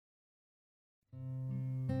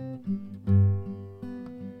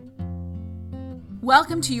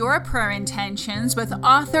Welcome to Your Prayer Intentions with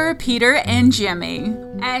author Peter and Jimmy.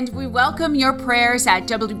 And we welcome your prayers at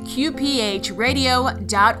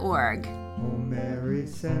WQPHradio.org. Oh Mary,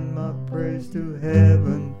 send my prayers to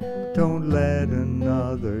heaven. Don't let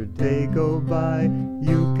another day go by.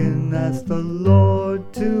 You can ask the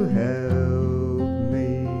Lord to help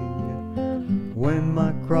me. When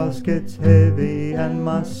my cross gets heavy and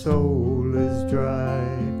my soul is dry,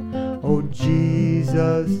 oh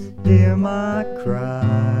Jesus, hear my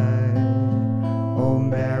cry. Oh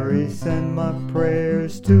Mary, send my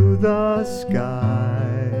prayers to the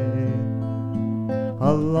sky,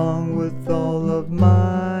 along with all of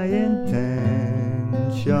my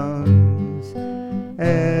intentions.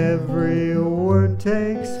 Every word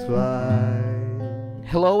takes flight.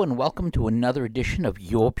 Hello and welcome to another edition of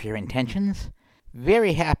Your Pure Intentions.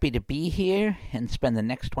 Very happy to be here and spend the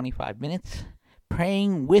next 25 minutes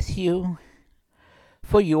praying with you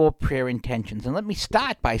for your prayer intentions. And let me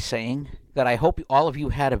start by saying that I hope all of you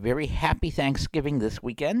had a very happy Thanksgiving this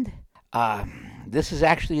weekend. This is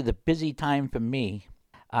actually the busy time for me.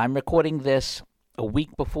 I'm recording this a week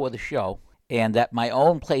before the show, and at my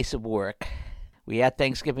own place of work, we had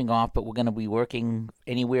Thanksgiving off, but we're going to be working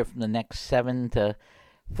anywhere from the next 7 to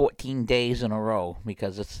 14 days in a row,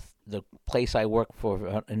 because it's the place I work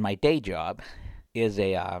for in my day job is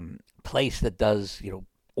a place that does,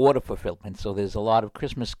 order fulfillment. So there's a lot of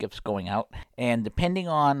Christmas gifts going out. And depending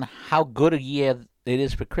on how good a year it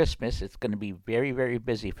is for Christmas, it's going to be very, very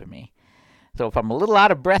busy for me. So if I'm a little out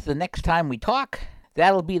of breath the next time we talk,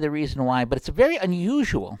 that'll be the reason why. But it's a very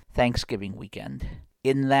unusual Thanksgiving weekend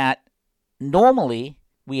in that normally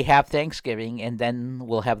we have Thanksgiving and then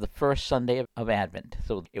we'll have the first Sunday of Advent.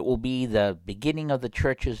 So it will be the beginning of the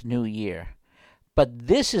church's new year. But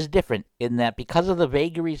this is different in that because of the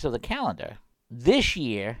vagaries of the calendar, this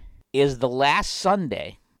year is the last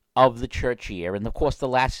Sunday of the church year. And of course, the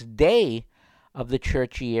last day of the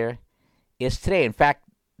church year is today. In fact,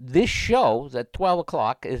 this show at 12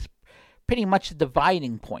 o'clock is pretty much the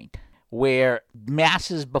dividing point where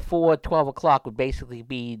masses before 12 o'clock would basically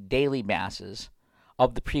be daily masses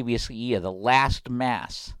of the previous year, the last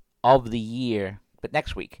mass of the year. But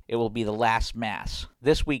next week, it will be the last Mass.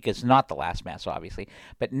 This week is not the last Mass, obviously.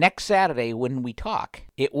 But next Saturday, when we talk,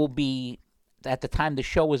 it will be at the time the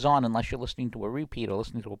show is on, unless you're listening to a repeat or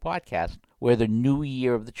listening to a podcast, where the new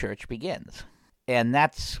year of the church begins. And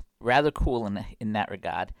that's rather cool in that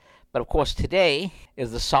regard. But of course, today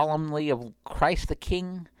is the solemnity of Christ the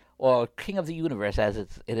King, or King of the Universe, as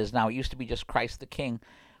it is now. It used to be just Christ the King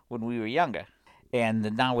when we were younger.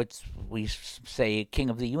 And now we say King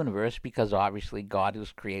of the Universe because obviously God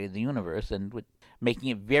has created the universe, and with making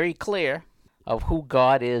it very clear of who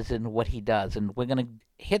God is and what he does. And we're going to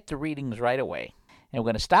hit the readings right away. And we're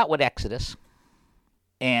going to start with Exodus.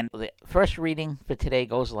 And the first reading for today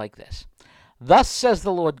goes like this. Thus says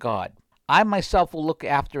the Lord God, I myself will look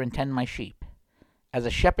after and tend my sheep, as a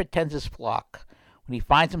shepherd tends his flock when he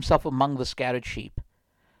finds himself among the scattered sheep.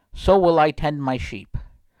 So will I tend my sheep.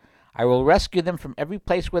 I will rescue them from every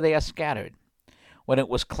place where they are scattered. When it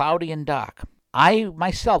was cloudy and dark, I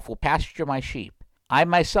myself will pasture my sheep. I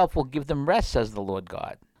myself will give them rest, says the Lord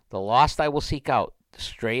God. The lost I will seek out, the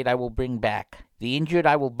strayed I will bring back. The injured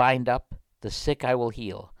I will bind up, the sick I will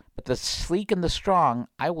heal. But the sleek and the strong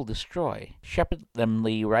I will destroy. Shepherd them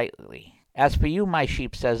rightly. As for you, my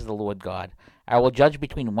sheep, says the Lord God, I will judge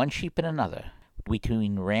between one sheep and another,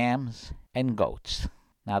 between rams and goats.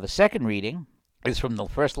 Now the second reading is from the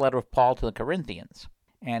first letter of Paul to the Corinthians,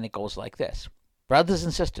 and it goes like this. Brothers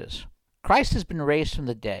and sisters, Christ has been raised from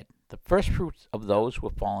the dead, the firstfruits of those who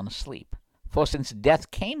have fallen asleep. For since death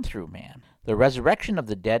came through man, the resurrection of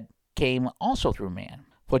the dead came also through man.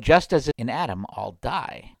 For just as in Adam all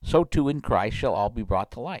die, so too in Christ shall all be brought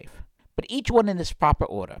to life. But each one in its proper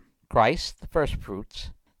order. Christ, the firstfruits,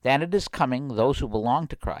 then it is coming, those who belong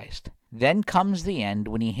to Christ. Then comes the end,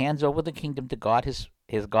 when he hands over the kingdom to God, his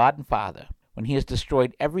God and Father, when he has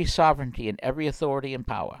destroyed every sovereignty and every authority and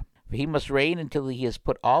power. For he must reign until he has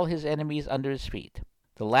put all his enemies under his feet.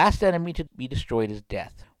 The last enemy to be destroyed is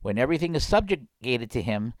death. When everything is subjugated to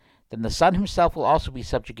him, then the Son himself will also be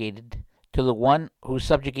subjugated to the one who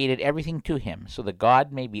subjugated everything to him, so that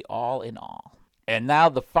God may be all in all. And now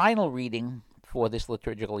the final reading for this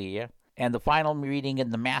liturgical year, and the final reading in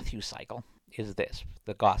the Matthew cycle, is this,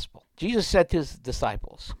 the Gospel. Jesus said to his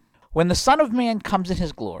disciples, When the Son of Man comes in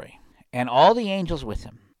his glory, and all the angels with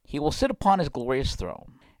him, he will sit upon his glorious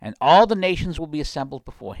throne, and all the nations will be assembled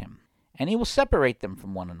before him, and he will separate them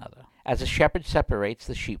from one another, as a shepherd separates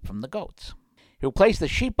the sheep from the goats. He will place the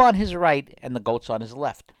sheep on his right and the goats on his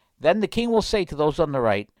left. Then the king will say to those on the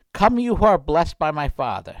right, Come, you who are blessed by my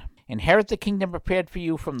Father, Inherit the kingdom prepared for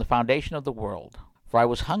you from the foundation of the world. For I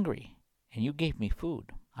was hungry, and you gave me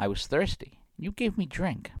food. I was thirsty, and you gave me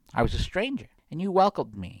drink. I was a stranger, and you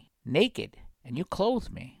welcomed me. Naked, and you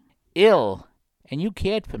clothed me. Ill, and you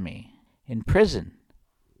cared for me. In prison,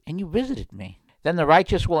 and you visited me. Then the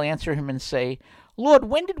righteous will answer him and say, Lord,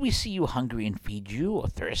 when did we see you hungry and feed you, or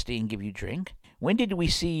thirsty and give you drink? When did we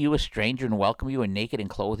see you a stranger and welcome you, and naked and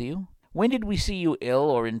clothe you? When did we see you ill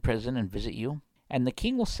or in prison and visit you? And the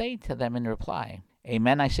king will say to them in reply,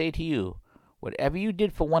 Amen, I say to you, whatever you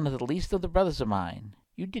did for one of the least of the brothers of mine,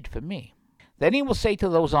 you did for me. Then he will say to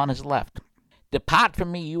those on his left, Depart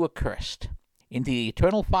from me, you accursed, into the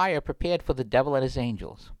eternal fire prepared for the devil and his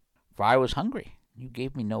angels. For I was hungry, you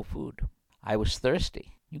gave me no food. I was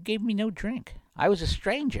thirsty, you gave me no drink. I was a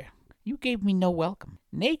stranger, you gave me no welcome.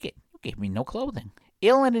 Naked, you gave me no clothing.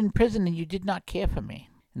 Ill and in prison, and you did not care for me.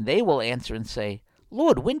 And they will answer and say,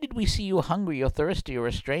 Lord, when did we see you hungry or thirsty or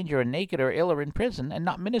a stranger or naked or ill or in prison, and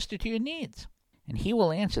not minister to your needs? And he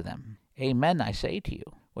will answer them, Amen, I say to you,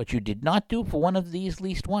 what you did not do for one of these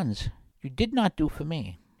least ones, you did not do for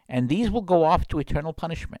me. And these will go off to eternal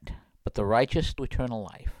punishment, but the righteous to eternal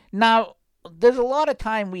life. Now, there's a lot of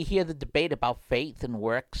time we hear the debate about faith and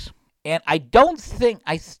works, and I don't think,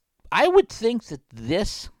 I would think that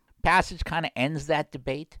this passage kind of ends that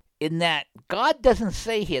debate, in that God doesn't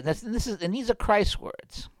say here, and these are Christ's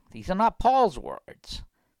words. These are not Paul's words.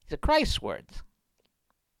 These are Christ's words.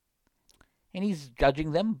 And he's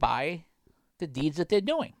judging them by the deeds that they're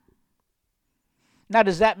doing. Now,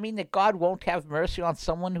 does that mean that God won't have mercy on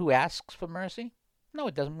someone who asks for mercy? No,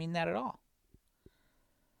 it doesn't mean that at all.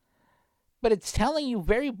 But it's telling you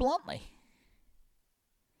very bluntly,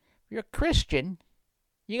 if you're a Christian,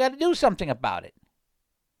 you got to do something about it.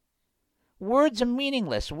 Words are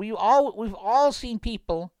meaningless. We've all seen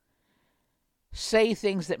people say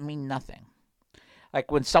things that mean nothing. Like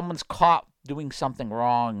when someone's caught doing something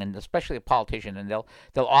wrong, and especially a politician, and they'll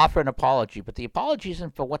offer an apology, but the apology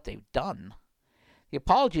isn't for what they've done. The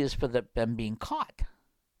apology is for them being caught.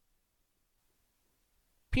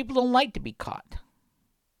 People don't like to be caught.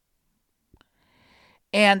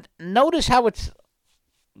 And notice how it's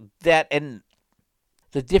that, and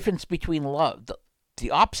the difference between love. The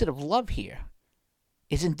opposite of love here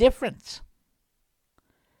is indifference.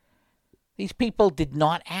 These people did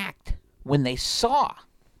not act when they saw,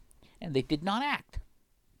 and they did not act.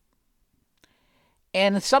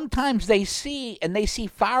 And sometimes they see, and they see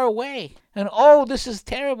far away, and oh, this is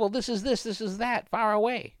terrible, this is that, far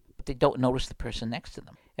away. But they don't notice the person next to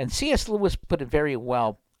them. And C.S. Lewis put it very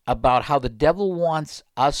well about how the devil wants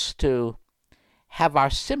us to have our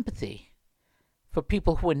sympathy for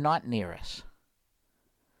people who are not near us,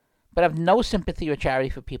 but have no sympathy or charity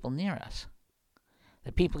for people near us,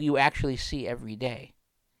 the people you actually see every day.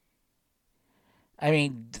 I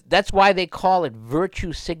mean, that's why they call it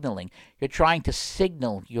virtue signaling. You're trying to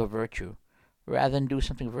signal your virtue rather than do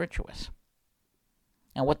something virtuous.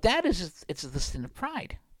 And what that is it's the sin of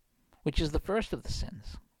pride, which is the first of the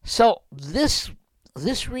sins. So this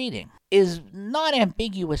reading is not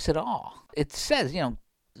ambiguous at all. It says,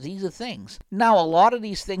 these are things. Now, a lot of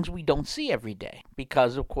these things we don't see every day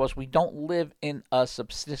because, of course, we don't live in a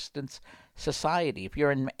subsistence society. If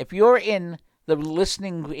you're in the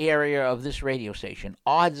listening area of this radio station,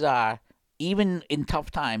 odds are, even in tough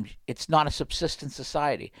times, it's not a subsistence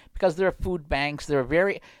society because there are food banks. There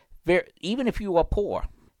are even if you are poor,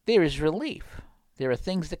 there is relief. There are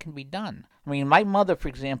things that can be done. I mean, my mother, for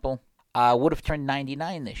example, would have turned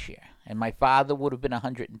 99 this year, and my father would have been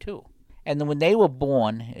 102. And then when they were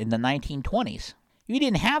born in the 1920s, you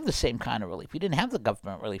didn't have the same kind of relief. You didn't have the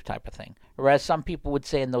government relief type of thing. Whereas some people would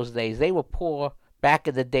say in those days, they were poor back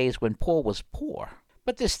in the days when poor was poor.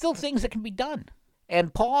 But there's still things that can be done.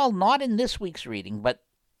 And Paul, not in this week's reading, but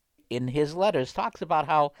in his letters, talks about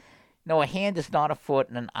how, a hand is not a foot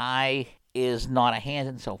and an eye is not a hand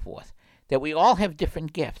and so forth. That we all have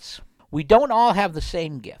different gifts. We don't all have the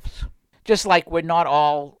same gifts. Just like we're not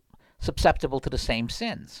all susceptible to the same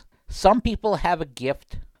sins. Some people have a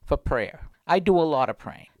gift for prayer. I do a lot of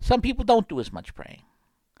praying. Some people don't do as much praying.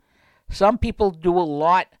 Some people do a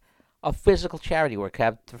lot of physical charity work,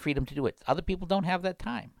 have the freedom to do it. Other people don't have that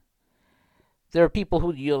time. There are people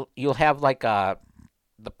who you'll have like the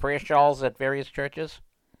prayer shawls at various churches.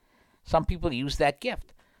 Some people use that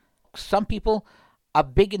gift. Some people are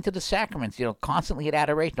big into the sacraments, constantly at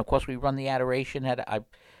adoration. Of course, we run the adoration I'm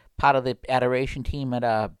part of the adoration team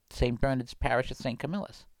at St. Bernard's Parish at St.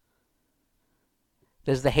 Camillus.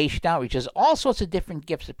 There's the Haitian outreach. There's all sorts of different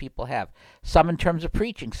gifts that people have. Some in terms of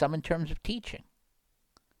preaching, some in terms of teaching.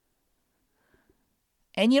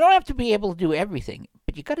 And you don't have to be able to do everything,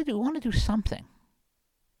 but you want to do something.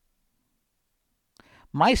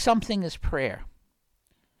 My something is prayer,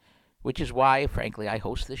 which is why, frankly, I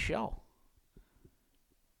host this show.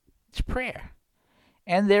 It's prayer.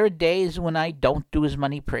 And there are days when I don't do as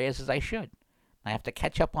many prayers as I should. I have to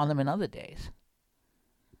catch up on them in other days.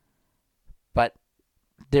 But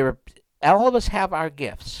all of us have our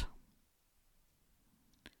gifts.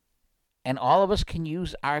 And all of us can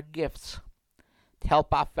use our gifts to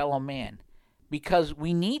help our fellow man. Because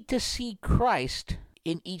we need to see Christ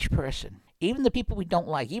in each person. Even the people we don't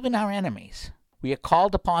like, even our enemies. We are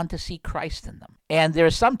called upon to see Christ in them. And there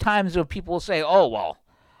are some times when people will say, oh, well,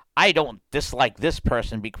 I don't dislike this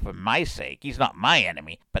person for my sake. He's not my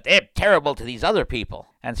enemy. But they're terrible to these other people.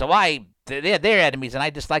 And so they're their enemies, and I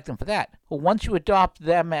dislike them for that. Well, once you adopt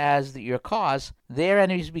them as your cause, their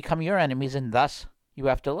enemies become your enemies, and thus you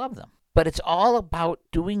have to love them. But it's all about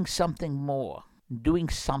doing something more. Doing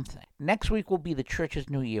something. Next week will be the church's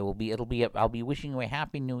New Year. I'll be wishing you a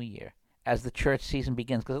happy New Year as the church season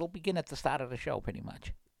begins, because it'll begin at the start of the show pretty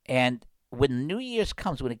much. And when New Year's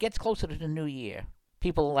comes, when it gets closer to the New Year,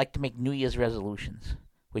 people like to make New Year's resolutions,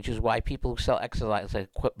 which is why people who sell exercise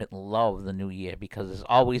equipment love the New Year, because there's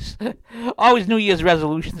always New Year's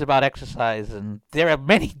resolutions about exercise, and there are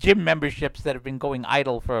many gym memberships that have been going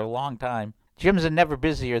idle for a long time. Gyms are never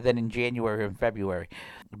busier than in January and February.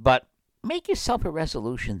 But make yourself a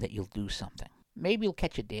resolution that you'll do something. Maybe you'll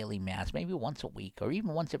catch a daily mass, maybe once a week, or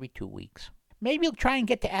even once every 2 weeks. Maybe you'll try and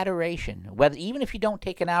get to adoration, even if you don't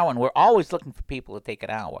take an hour, and we're always looking for people to take an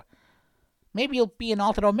hour. Maybe you'll be an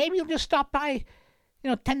altar, or maybe you'll just stop by,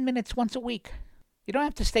 10 minutes once a week. You don't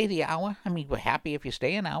have to stay the hour. I mean, we're happy if you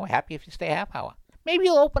stay an hour, happy if you stay a half hour. Maybe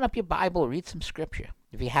you'll open up your Bible, read some scripture,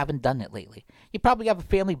 if you haven't done it lately. You probably have a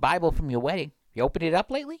family Bible from your wedding. You opened it up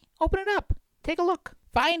lately? Open it up. Take a look.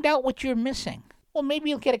 Find out what you're missing. Well, maybe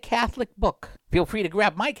you'll get a Catholic book. Feel free to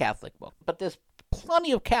grab my Catholic book. But there's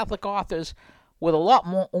plenty of Catholic authors with a lot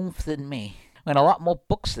more oomph than me, and a lot more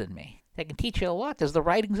books than me. They can teach you a lot. There's the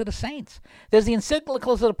writings of the saints. There's the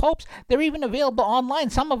encyclicals of the popes. They're even available online,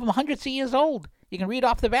 some of them hundreds of years old. You can read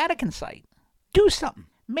off the Vatican site. Do something.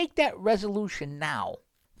 Make that resolution now,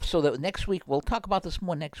 so that next week, we'll talk about this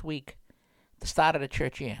more next week, the start of the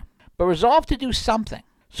church year. But resolve to do something,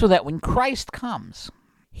 so that when Christ comes,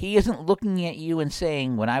 he isn't looking at you and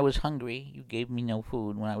saying, when I was hungry, you gave me no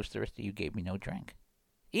food. When I was thirsty, you gave me no drink.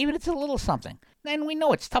 Even if it's a little something. And we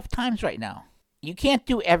know it's tough times right now. You can't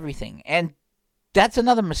do everything. And that's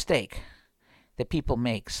another mistake that people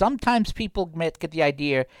make. Sometimes people get the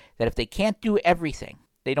idea that if they can't do everything,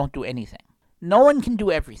 they don't do anything. No one can do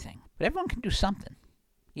everything, but everyone can do something,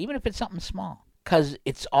 even if it's something small. Because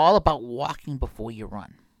it's all about walking before you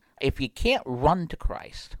run. If you can't run to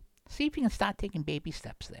Christ, see if you can start taking baby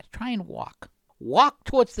steps there. Try and walk. Walk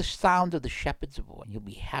towards the sound of the shepherd's voice. You'll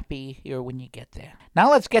be happier when you get there.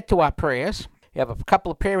 Now let's get to our prayers. We have a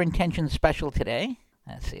couple of prayer intentions special today.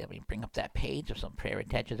 Let's see, let me bring up that page of some prayer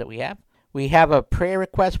intentions that we have. We have a prayer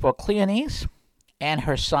request for Cleonice and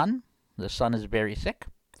her son. The son is very sick,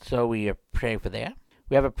 so we are praying for that.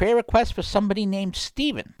 We have a prayer request for somebody named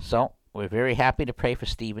Stephen. So we're very happy to pray for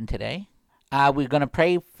Stephen today. We're going to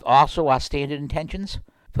pray also our standard intentions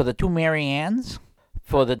for the two Mary Anns,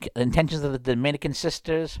 for the intentions of the Dominican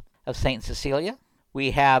Sisters of St. Cecilia.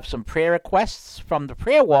 We have some prayer requests from the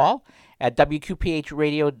prayer wall at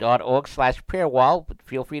wqphradio.org/prayer wall.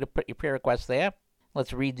 Feel free to put your prayer requests there.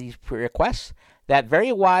 Let's read these prayer requests. That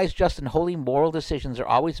very wise, just, and holy moral decisions are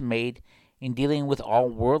always made in dealing with all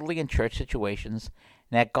worldly and church situations,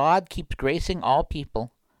 and that God keeps gracing all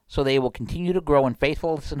people so they will continue to grow in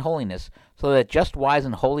faithfulness and holiness, so that just, wise,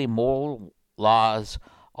 and holy moral laws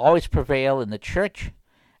always prevail in the church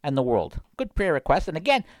and the world. Good prayer request. And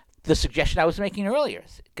again, the suggestion I was making earlier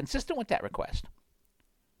is consistent with that request.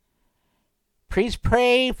 Please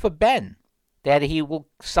pray for Ben, that he will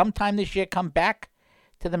sometime this year come back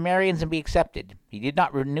to the Marians and be accepted. He did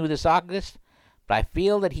not renew this August, but I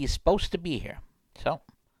feel that he's supposed to be here. So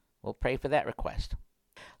we'll pray for that request.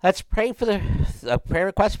 Let's pray for the prayer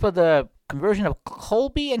request for the conversion of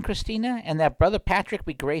Colby and Christina, and that Brother Patrick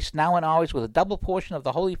be graced now and always with a double portion of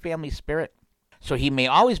the Holy Family Spirit, so he may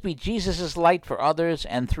always be Jesus' light for others,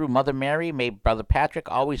 and through Mother Mary may Brother Patrick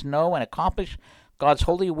always know and accomplish God's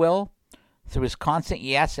holy will through his constant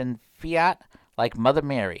yes and fiat like Mother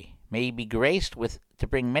Mary. May he be graced to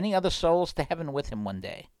bring many other souls to heaven with him one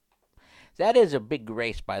day. That is a big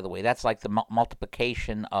grace, by the way. That's like the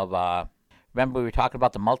multiplication of... remember we were talking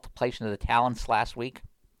about the multiplication of the talents last week?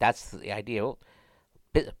 That's the idea.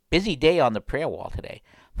 Busy day on the prayer wall today.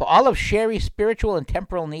 For all of Sherry's spiritual and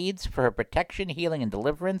temporal needs, for her protection, healing, and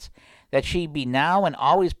deliverance, that she be now and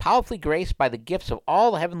always powerfully graced by the gifts of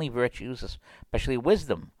all the heavenly virtues, especially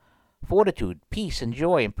wisdom, fortitude, peace, and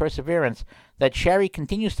joy, and perseverance, that Sherry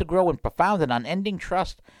continues to grow in profound and unending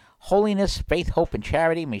trust, holiness, faith, hope, and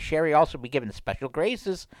charity. May Sherry also be given special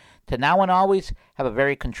graces to now and always have a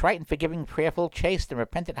very contrite and forgiving, prayerful, chaste, and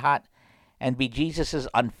repentant heart, and be Jesus'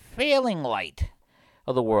 unfailing light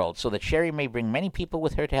of the world, so that Sherry may bring many people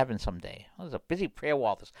with her to heaven someday. Oh, there's a busy prayer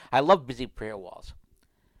wall. I love busy prayer walls.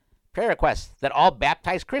 Prayer requests that all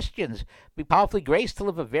baptized Christians be powerfully graced to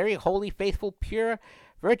live a very holy, faithful, pure,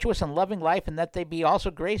 virtuous, and loving life, and that they be also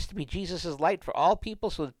graced to be Jesus' light for all people,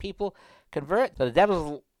 so that people convert, so the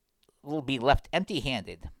devil will be left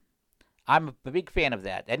empty-handed. I'm a big fan of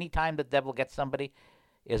that. Any time the devil gets somebody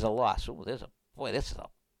is a loss. Ooh, this is a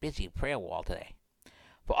busy prayer wall today.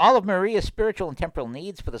 For all of Maria's spiritual and temporal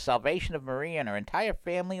needs, for the salvation of Maria and her entire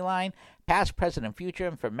family line, past, present, and future,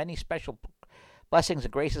 and for many special blessings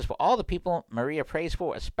and graces for all the people Maria prays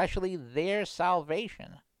for, especially their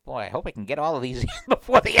salvation. Boy, I hope I can get all of these in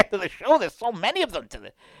before the end of the show. There's so many of them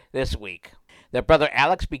this week. That Brother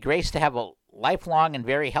Alex be graced to have a lifelong and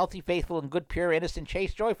very healthy, faithful, and good, pure, innocent,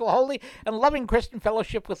 chaste, joyful, holy, and loving Christian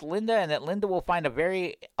fellowship with Linda, and that Linda will find a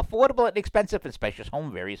very affordable and expensive and spacious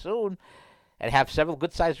home very soon, and have several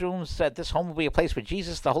good-sized rooms. That this home will be a place for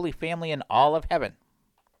Jesus, the Holy Family, and all of heaven.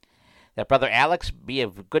 That Brother Alex be a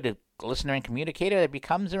good listener and communicator, that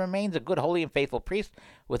becomes and remains a good, holy, and faithful priest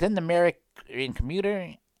within the Marian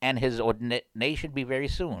commuter, and his ordination be very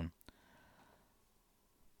soon.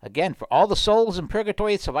 Again, for all the souls in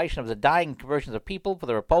purgatory, salvation of the dying, and conversions of people, for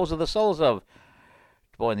the repose of the souls of...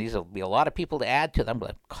 Boy, and these will be a lot of people to add to them.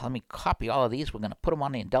 But let me copy all of these. We're going to put them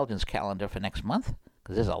on the indulgence calendar for next month,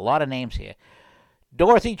 because there's a lot of names here.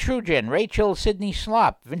 Dorothy Trujan, Rachel Sidney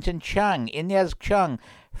Slop, Vincent Chung, Inez Chung,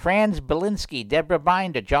 Franz Belinsky, Deborah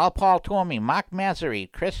Binder, John Paul Tormey, Mark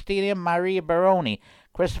Massary, Christina Maria Baroni,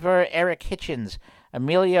 Christopher Eric Hitchens,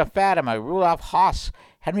 Amelia Fatima, Rudolph Haas,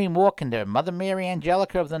 Henry Morkinder, Mother Mary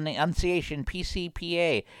Angelica of the Annunciation,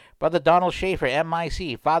 PCPA, Brother Donald Schaefer,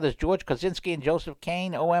 MIC, Fathers George Kozinski and Joseph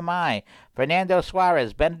Kane, OMI, Fernando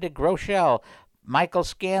Suarez, Benedict Rochelle, Michael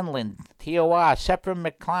Scanlon, TOR, Sephram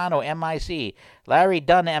McClano, MIC, Larry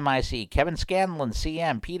Dunn, MIC, Kevin Scanlon,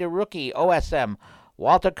 CM, Peter Rookie, OSM,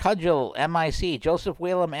 Walter Cudgel, MIC, Joseph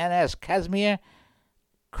Whalem, NS, Casimir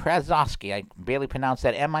Krasowski, I barely pronounce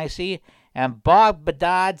that, MIC, and Bob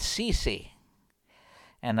Bedard, CC.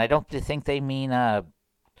 And I don't think they mean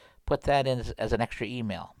put that in as an extra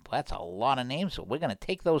email. But that's a lot of names, so we're going to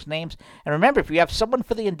take those names. And remember, if you have someone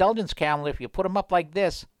for the indulgence calendar, if you put them up like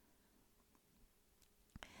this,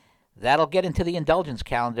 that'll get into the indulgence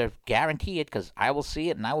calendar. Guarantee it, because I will see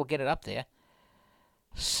it and I will get it up there.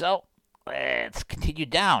 So, let's continue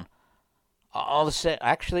down.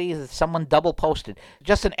 Actually, someone double posted.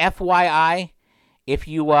 Just an FYI, if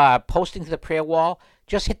you are posting to the prayer wall,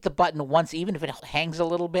 just hit the button once, even if it hangs a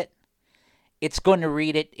little bit. It's going to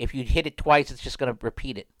read it. If you hit it twice, it's just going to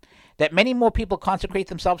repeat it. That many more people consecrate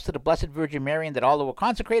themselves to the Blessed Virgin Mary, and that all who are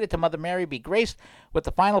consecrated to Mother Mary be graced with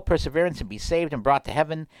the final perseverance and be saved and brought to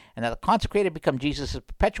heaven, and that the consecrated become Jesus'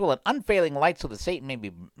 perpetual and unfailing light, so that Satan may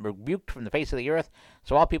be rebuked from the face of the earth,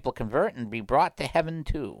 so all people convert and be brought to heaven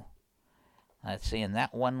too. Let's see, and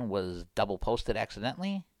that one was double posted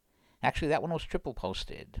accidentally. Actually, that one was triple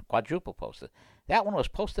posted, quadruple posted. That one was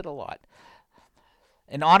posted a lot.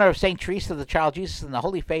 In honor of St. Teresa, the Child Jesus, and the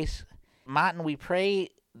Holy Face, Martin, we pray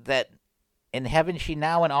that in heaven she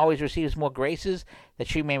now and always receives more graces, that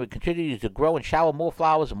she may continue to grow and shower more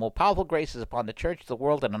flowers and more powerful graces upon the church, the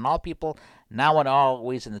world, and on all people, now and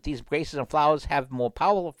always, and that these graces and flowers have more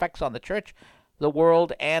powerful effects on the church, the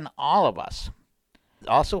world, and all of us.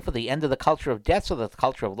 Also, for the end of the culture of death, so that the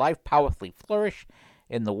culture of life powerfully flourish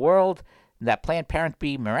in the world, and that Planned Parenthood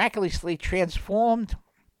be miraculously transformed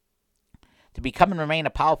to become and remain a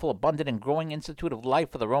powerful, abundant, and growing institute of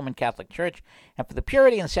life for the Roman Catholic Church, and for the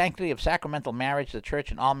purity and sanctity of sacramental marriage, the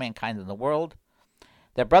Church, and all mankind in the world.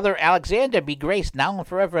 That Brother Alexander be graced now and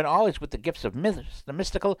forever and always with the gifts of the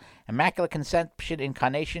mystical, immaculate conception,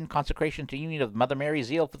 incarnation, consecration to union of Mother Mary,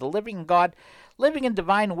 zeal for the living God, living in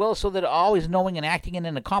divine will, so that always knowing and acting in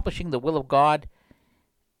and accomplishing the will of God.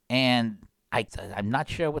 And I'm not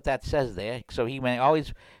sure what that says there. So he may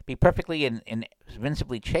always be perfectly and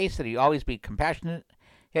invincibly chaste, that he always be compassionate,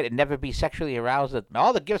 yet it never be sexually aroused, that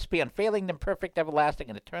all the gifts be unfailing and perfect, everlasting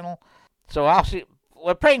and eternal. So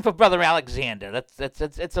we're praying for Brother Alexander.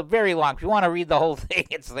 It's a very long. If you want to read the whole thing,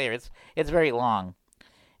 it's there. It's very long.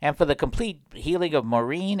 And for the complete healing of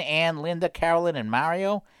Maureen, Ann, Linda, Carolyn, and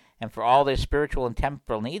Mario, and for all their spiritual and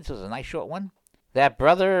temporal needs. This is a nice short one. That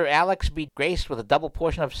Brother Alex be graced with a double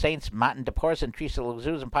portion of Saints Martin de Porres and Teresa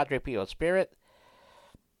Luzuz and Padre Pio Spirit.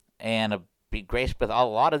 And be graced with a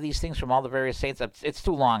lot of these things from all the various saints. It's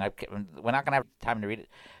too long. We're not going to have time to read it.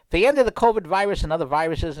 For the end of the COVID virus and other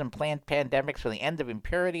viruses and planned pandemics, for the end of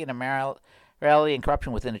impurity and immorality and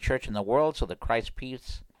corruption within the church and the world, so that Christ's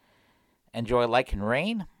peace and joy alike can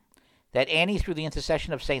reign. That Annie, through the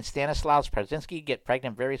intercession of St. Stanislaus Przinski, get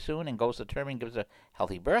pregnant very soon and goes to term and gives a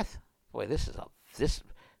healthy birth. Boy, this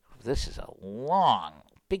is a long,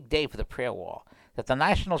 big day for the prayer wall. That the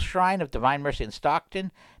National Shrine of Divine Mercy in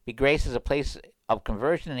Stockton be graced as a place of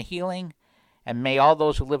conversion and healing, and may all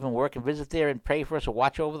those who live and work and visit there and pray for us or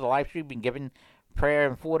watch over the live stream be given prayer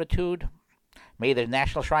and fortitude. May the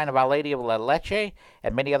National Shrine of Our Lady of La Leche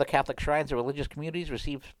and many other Catholic shrines and religious communities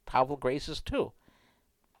receive powerful graces too.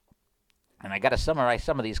 And I got to summarize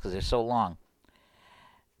some of these because they're so long.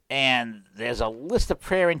 And there's a list of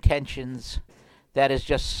prayer intentions that is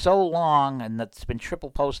just so long, and that's been triple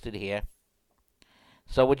posted here.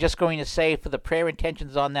 So we're just going to say for the prayer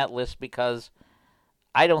intentions on that list, because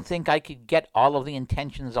I don't think I could get all of the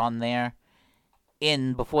intentions on there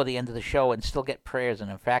in before the end of the show and still get prayers.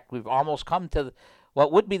 And in fact, we've almost come to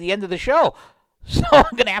what would be the end of the show. So I'm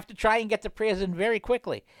going to have to try and get the prayers in very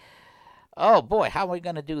quickly. Oh boy, how are we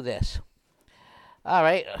going to do this? All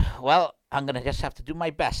right, well, I'm going to just have to do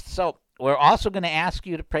my best. So we're also going to ask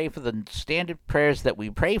you to pray for the standard prayers that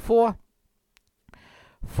we pray for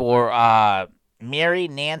Mary,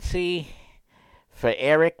 Nancy, for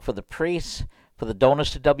Eric, for the priests, for the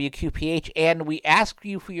donors to WQPH, and we ask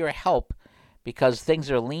you for your help because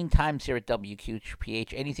things are lean times here at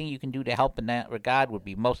WQPH. Anything you can do to help in that regard would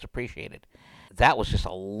be most appreciated. That was just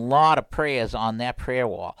a lot of prayers on that prayer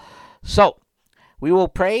wall. So we will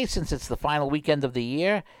pray, since it's the final weekend of the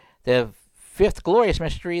year, the fifth glorious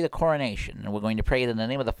mystery, the coronation. And we're going to pray it in the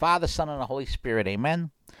name of the Father, Son, and the Holy Spirit.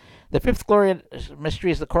 Amen. The fifth glorious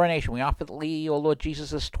mystery is the coronation. We offer thee, O Lord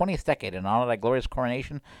Jesus, this 20th decade in honor of thy glorious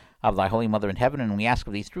coronation of thy Holy Mother in heaven. And we ask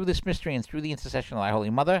of thee through this mystery and through the intercession of thy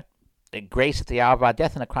Holy Mother, grace at the hour of our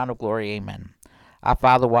death and a crown of glory. Amen. Our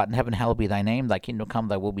Father, who art in heaven, hallowed be thy name. Thy kingdom come,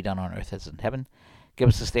 thy will be done on earth as in heaven. Give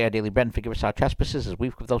us this day our daily bread, and forgive us our trespasses, as we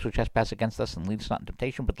forgive those who trespass against us. And lead us not in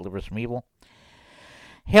temptation, but deliver us from evil.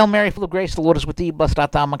 Hail Mary, full of grace, the Lord is with thee. Blessed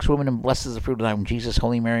art thou amongst women, and blessed is the fruit of thy womb, Jesus.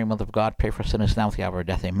 Holy Mary, Mother of God, pray for us sinners now at the hour of our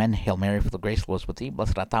death. Amen. Hail Mary, full of grace, the Lord is with thee.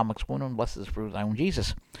 Blessed art thou amongst women, and blessed is the fruit of thy womb,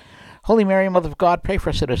 Jesus. Holy Mary, Mother of God, pray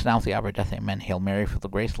for us sinners now at the hour of our death. Amen. Hail Mary, full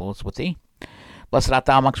of grace, the Lord is with thee. Blessed art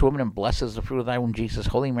thou amongst women, and blessed is the fruit of thy womb, Jesus.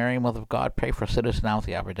 Holy Mary, Mother of God, pray for us sinners now at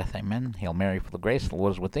the hour of our death. Amen. Hail Mary, full of grace, the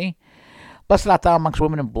Lord is with thee. Blessed art thou amongst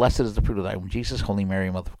women, and blessed is the fruit of thy womb, Jesus. Holy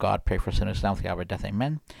Mary, Mother of God, pray for sinners now at the hour of death.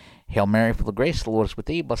 Amen. Hail Mary, full of grace, the Lord is with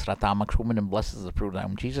thee. Blessed art thou amongst women, and blessed is the fruit of thy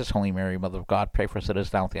womb, Jesus. Holy Mary, Mother of God, pray for sinners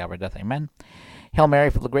now at the hour of death. Amen. Hail Mary,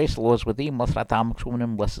 full of grace, the Lord is with thee. Blessed art thou amongst women, and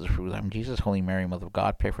blessed is the fruit of thy womb, Jesus. Holy Mary, Mother of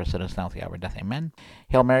God, pray for sinners now at the hour of death. Amen.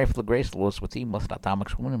 Hail Mary, full of grace, the Lord is with thee. Blessed art thou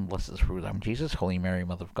amongst women, and blessed is the fruit of thy womb, Jesus. Holy Mary,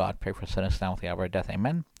 Mother of God, pray for sinners now at the hour of death.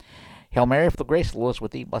 Amen. Hail Mary, full of grace, the Lord is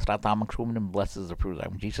with thee. Blessed art thou amongst women, and blessed is the fruit of thy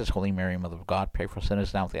womb, Jesus. Holy Mary, Mother of God, pray for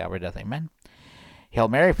sinners now at the hour of death. Amen. Hail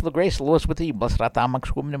Mary, full of grace, the Lord is with thee. Blessed art thou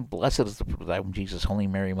amongst women, and blessed is the fruit of thy womb, Jesus. Holy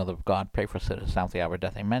Mary, Mother of God, pray for sinners now at the hour of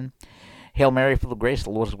death. Amen. Hail Mary, full of grace, the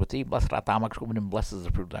Lord is with thee. Blessed art thou amongst women, and blessed is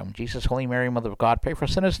the fruit of thy womb, Jesus. Holy Mary, Mother of God, pray for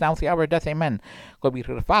sinners now at the hour of death. Amen. Glory be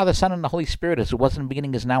to the Father, Son, and the Holy Spirit, as it was in the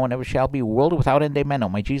beginning, is now, and ever shall be, world without end. Amen. O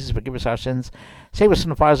my Jesus, forgive us our sins. Save us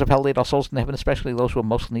from the fires of hell. Lead our souls into heaven, especially those who are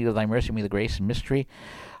most in need of thy mercy. May the grace and mystery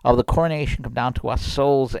of the coronation come down to our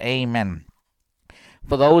souls. Amen.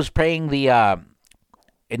 For those praying the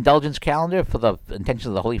indulgence calendar for the intentions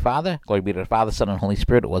of the Holy Father, glory be to the Father, Son, and Holy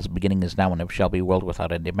Spirit. It was in the beginning, is now, and ever shall be, world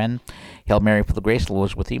without end. Amen. Hail Mary, full of grace, the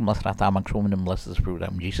Lord is with thee. Blessed art thou amongst women, and blessed is the fruit of thy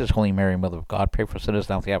womb, Jesus. Holy Mary, Mother of God, pray for sinners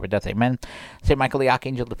now at the hour of death. Amen. Saint Michael the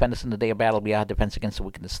Archangel, defend us in the day of battle. Be our defense against the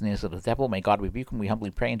wickedness and snares of the devil. May God rebuke him, we humbly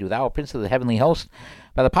pray. And do thou, O Prince of the heavenly host,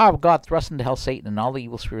 by the power of God, thrust into hell Satan and all the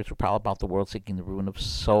evil spirits who prowl about the world, seeking the ruin of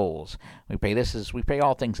souls. We pray this as we pray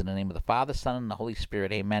all things in the name of the Father, Son, and the Holy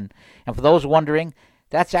Spirit. Amen. And for those wondering,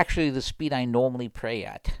 that's actually the speed I normally pray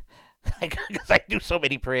at, because I do so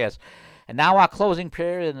many prayers. And now our closing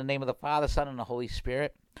prayer in the name of the Father, Son, and the Holy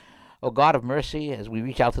Spirit. O God of mercy, as we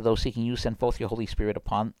reach out to those seeking you, send forth your Holy Spirit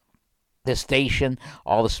upon this station,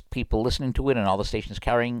 all the people listening to it, and all the stations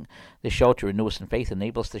carrying the show to renew us in faith,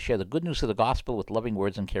 enable us to share the good news of the gospel with loving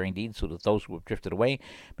words and caring deeds, so that those who have drifted away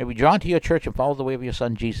may be drawn to your church and follow the way of your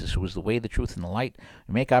Son, Jesus, who is the way, the truth, and the light.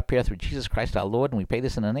 We make our prayer through Jesus Christ our Lord, and we pray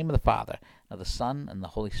this in the name of the Father, of the Son, and the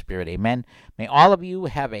Holy Spirit. Amen. May all of you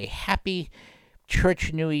have a happy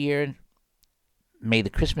church new year. May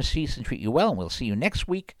the Christmas season treat you well, and we'll see you next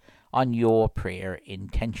week on Your Prayer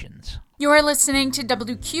Intentions. You are listening to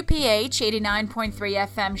WQPH 89.3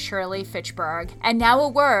 FM Shirley, Fitchburg. And now a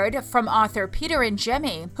word from author Peter and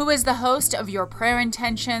Jimmy, who is the host of Your Prayer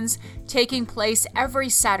Intentions, taking place every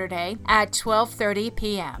Saturday at 12:30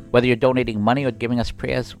 p.m. Whether you're donating money or giving us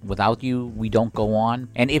prayers, without you, we don't go on.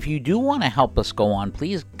 And if you do want to help us go on,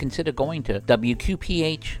 please consider going to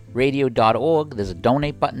WQPHradio.org. There's a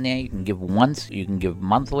donate button there. You can give once, you can give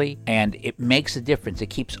monthly, and it makes a difference.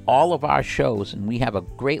 It keeps all of our shows, and we have a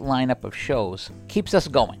great lineup of shows, keeps us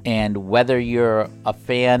going. And whether you're a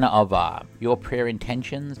fan of Your Prayer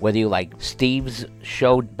Intentions, whether you like Steve's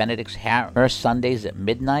show, Benedict's Harris Sundays at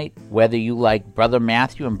midnight, whether you like Brother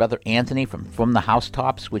Matthew and Brother Anthony from the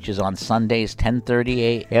Housetops, which is on Sundays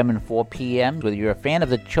 10:30 a.m. and 4 p.m., whether you're a fan of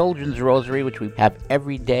the Children's Rosary, which we have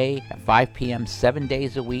every day at 5 p.m., 7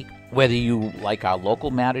 days a week, whether you like our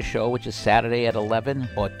Local Matters show, which is Saturday at 11,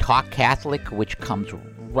 or Talk Catholic, which comes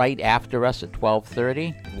right after us at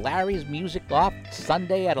 12:30, Larry's Music Loft,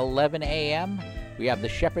 Sunday at 11 a.m., we have the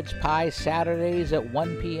Shepherd's Pie Saturdays at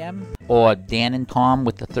 1 p.m., or Dan and Tom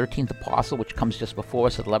with the 13th Apostle, which comes just before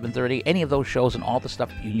us at 11:30. Any of those shows and all the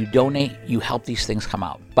stuff you donate, you help these things come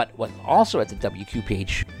out. But what's also at the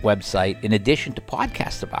WQPH website, in addition to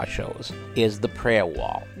podcasts of our shows, is the prayer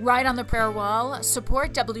wall. Right on the prayer wall,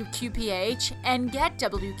 support WQPH and get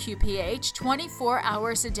WQPH 24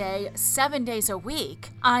 hours a day, 7 days a week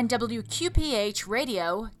on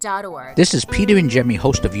WQPHradio.org. This is Peter and Jemmy,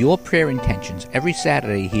 host of Your Prayer Intentions, every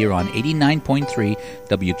Saturday here on 89.3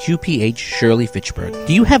 WQPH Shirley, Fitchburg.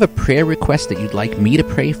 Do you have a prayer request that you'd like me to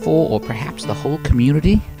pray for, or perhaps the whole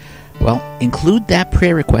community? Well, include that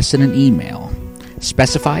prayer request in an email.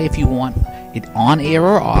 Specify if you want it on air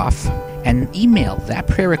or off, and email that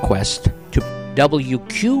prayer request to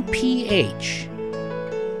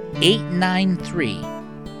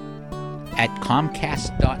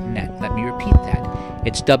WQPH893@Comcast.net. Let me repeat that.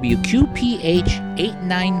 It's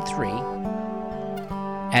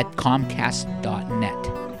WQPH893@Comcast.net.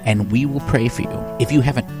 And we will pray for you. If you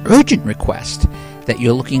have an urgent request that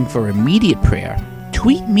you're looking for immediate prayer,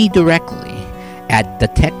 tweet me directly at the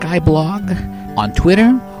Tech Guy Blog on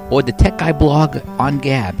Twitter or the Tech Guy Blog on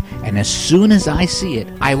Gab. And as soon as I see it,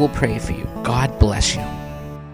 I will pray for you. God bless you.